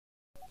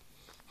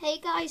Hey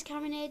guys,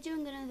 Cameron here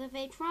doing another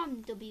video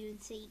from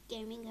WNC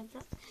Gaming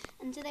Influx,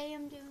 and today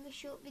I'm doing a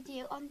short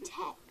video on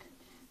tech.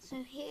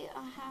 So here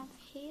I have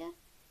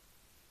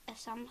a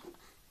Samsung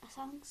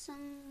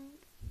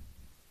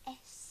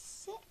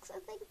S6, I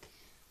think.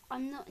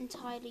 I'm not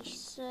entirely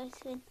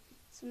certain.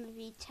 Some of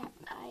you tech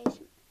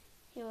guys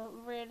who are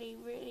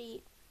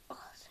really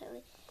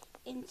utterly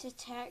into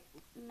tech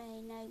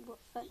may know what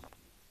phone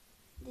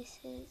this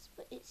is,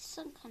 but it's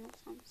some kind of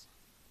Samsung.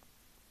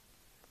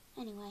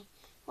 Anyway,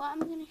 what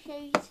I'm going to show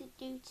you to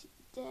do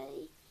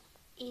today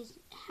is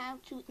how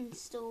to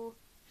install,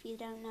 if you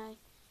don't know,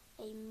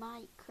 a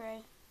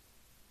micro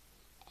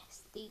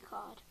SD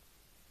card.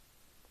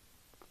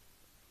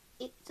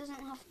 It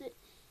doesn't have to,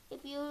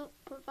 if your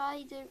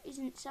provider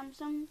isn't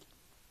Samsung,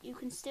 you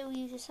can still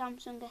use a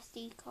Samsung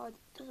SD card.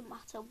 Doesn't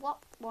matter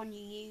what one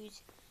you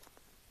use,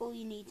 all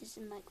you need is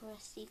a micro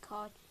SD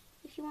card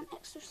if you want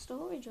extra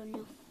storage on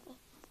your phone.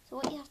 So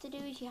what you have to do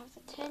is you have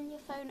to turn your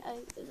phone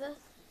over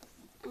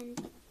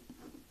and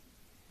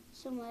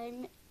somewhere,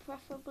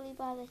 preferably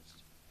by the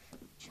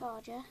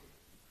charger.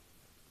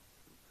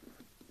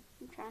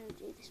 I'm trying to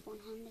do this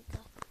one-handed,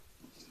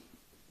 guys.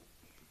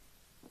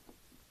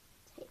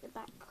 Take the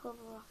back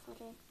cover off. I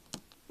don't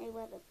know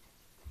where the...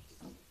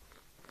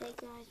 Okay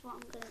guys, what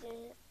I'm going to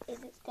do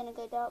is it's going to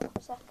go dark for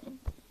a second.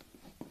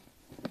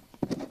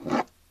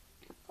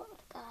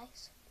 God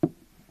guys.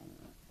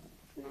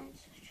 No,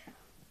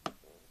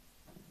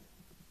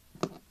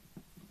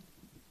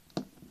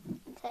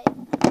 okay.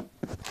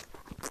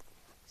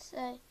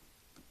 So,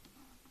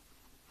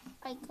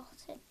 I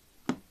got it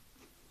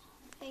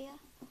here.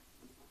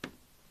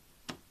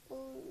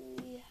 Oh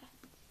yeah.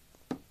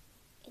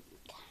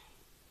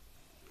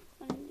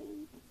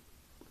 I'm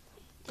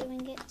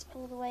doing it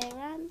all the way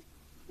around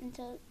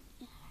until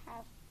you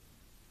have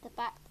the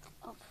back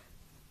of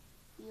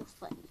your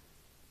phone.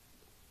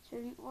 So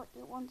what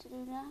you want to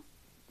do now,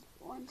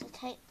 you want to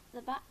take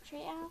the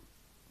battery out.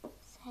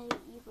 So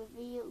you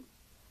reveal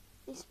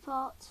this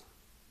part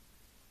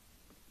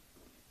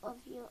of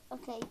your,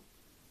 okay,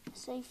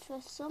 so for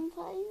some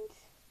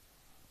phones,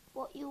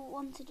 what you'll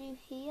want to do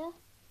here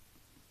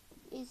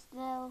is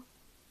they'll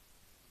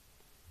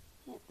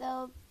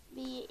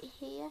be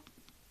here,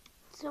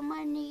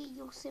 somewhere near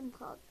your SIM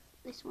card.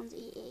 This one's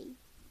EE.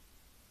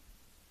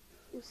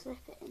 You'll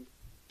slip it in.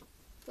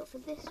 But for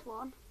this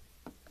one,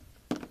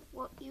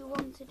 what you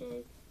want to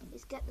do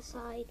is get the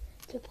side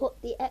to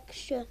put the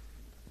extra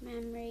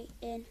memory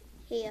in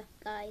here,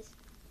 guys.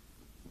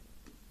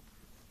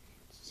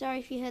 Sorry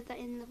if you heard that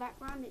in the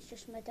background, it's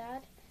just my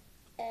dad.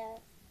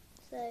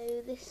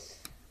 So this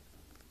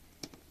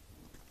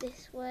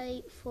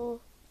way for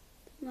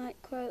the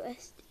micro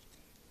SD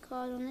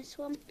card on this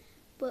one,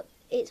 but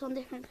it's on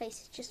different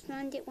places. Just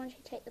find it once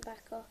you take the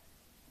back off.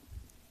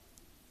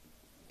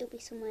 It'll be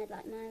somewhere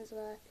like mine's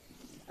where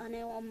I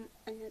know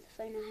the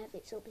phone I have,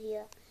 it's up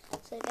here.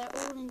 So they're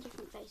all in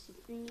different places,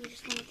 and you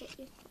just want to get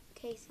your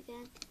case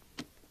again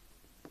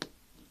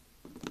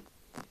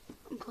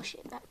and push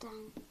it back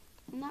down.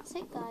 And that's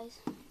it, guys.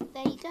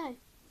 There you go.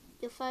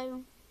 Your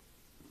phone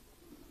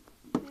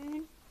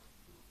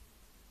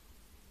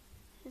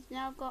has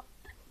now got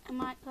a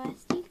micro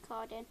SD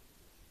card in.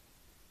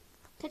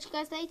 Catch you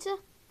guys later.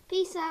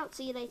 Peace out.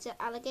 See you later,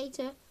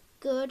 alligator.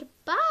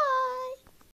 Goodbye.